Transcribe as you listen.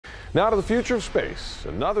Now to the future of space.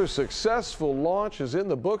 Another successful launch is in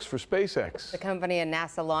the books for SpaceX. The company and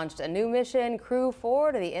NASA launched a new mission, Crew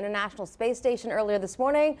 4, to the International Space Station earlier this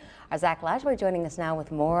morning. Our Zach Lashway joining us now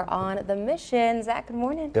with more on the mission. Zach, good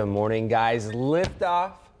morning. Good morning, guys.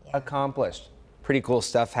 Liftoff accomplished. Pretty cool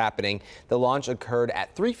stuff happening. The launch occurred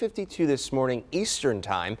at 3:52 this morning Eastern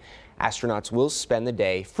Time. Astronauts will spend the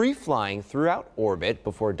day free flying throughout orbit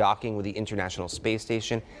before docking with the International Space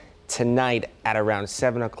Station tonight at around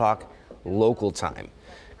 7 o'clock local time.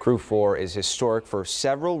 Crew 4 is historic for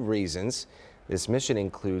several reasons. This mission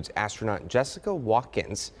includes astronaut Jessica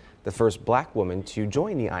Watkins, the first black woman to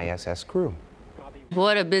join the ISS crew.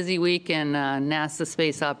 What a busy week in NASA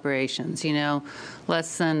space operations. You know,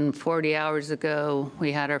 less than 40 hours ago,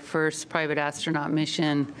 we had our first private astronaut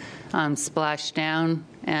mission splash down,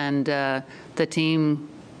 and the team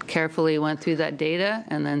carefully went through that data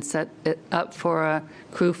and then set it up for a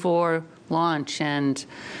Crew 4 launch. And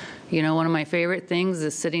you know, one of my favorite things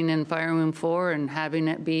is sitting in Fire Room 4 and having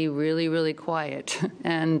it be really, really quiet.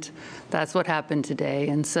 And that's what happened today.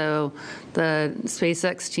 And so the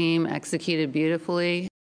SpaceX team executed beautifully.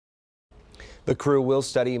 The crew will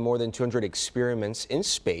study more than 200 experiments in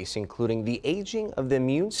space, including the aging of the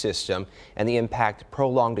immune system and the impact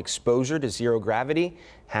prolonged exposure to zero gravity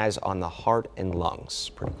has on the heart and lungs.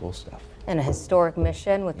 Pretty cool stuff. And a historic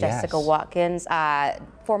mission with Jessica Watkins,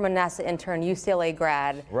 former NASA intern, UCLA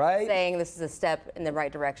grad, saying this is a step in the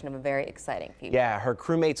right direction of a very exciting future. Yeah, her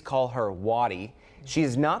crewmates call her Waddy. She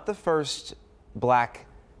is not the first black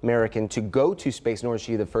American to go to space, nor is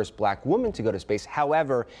she the first black woman to go to space.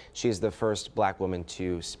 However, she is the first black woman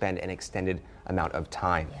to spend an extended amount of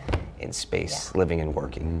time in space, living and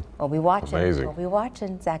working. We'll be watching. Amazing. We'll be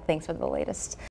watching. Zach, thanks for the latest.